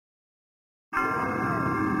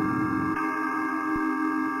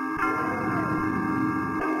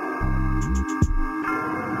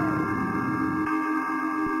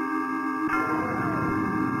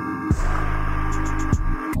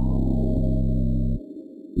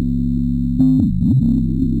Time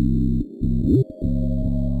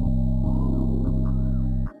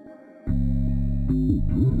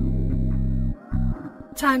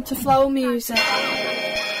to flow music.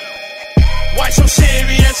 Why so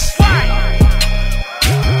serious? Why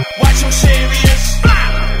so serious?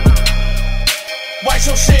 Why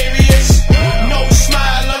so serious? No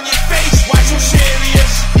smile on your face. Why so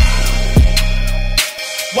serious?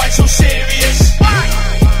 Why so serious?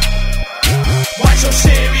 Why so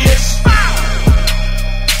serious?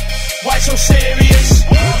 Why so serious?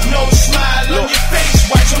 No smile on your face.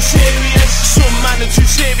 Why so serious? Some man are too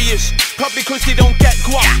serious, probably cause they don't get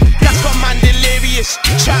guap. That's got man delirious,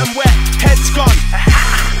 chatting wet, head's gone.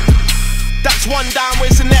 That's one down,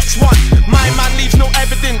 where's the next one? My man leaves no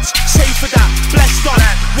evidence, safe for that, blessed on.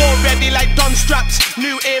 War ready like Don Straps,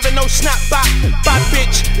 new era, no snapback. Bad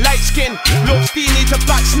bitch, light skin, love Steve needs a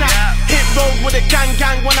back snap. Hit road with a gang,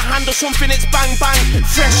 wanna handle something, it's bang bang.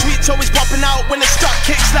 Fresh sweets always popping out when the stock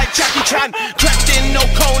kicks like Jackie Chan. Cracked in, no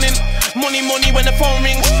coning, money when the phone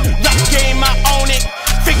rings. Rap game, I own it,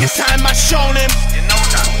 think it's time I shown him. You know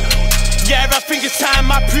that. Yeah, I think it's time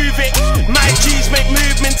I prove it. My G's make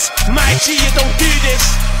movements, my G, you don't do this.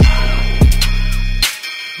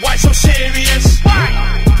 Why so serious? Why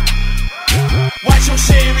so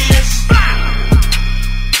serious?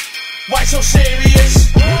 Why so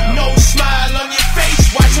serious? No smile on your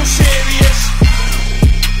face. Why so serious?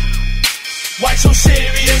 Why so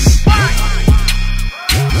serious?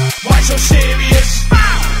 Why so serious?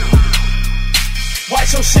 Why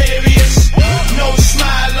so serious? No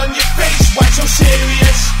smile on your face. Why so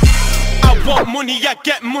serious? I want money, I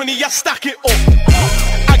get money, I stack it up.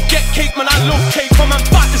 I get cake, man, I love cake, but man,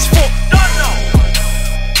 fat as fuck.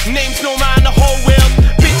 Names no man, the whole world.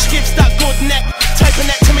 Bitch gives that good neck, type of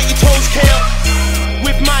neck to make your toes curl.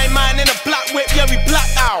 With my man in a black whip, yeah, we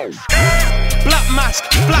blacked out. Black mask,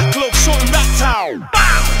 black glove, something wrapped out.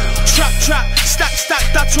 Trap, stack,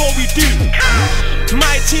 that's all we do.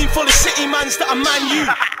 My team full of city mans that are man you.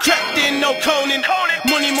 Crept in, no coning.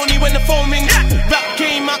 Money when the phone rings. Rap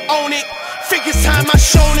game, I own it. Think it's time I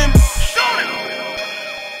shown him.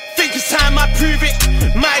 Think it's time I prove it.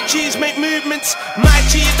 My G's make movements. My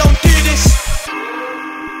G, you don't do this.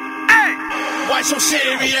 Why so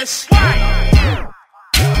serious? Why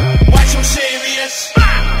so serious?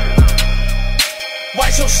 Why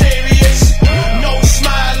so serious? No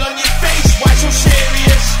smile on your face. Why so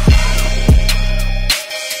serious?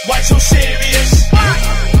 Why so serious?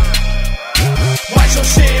 Why so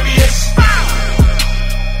serious?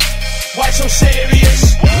 Why so serious?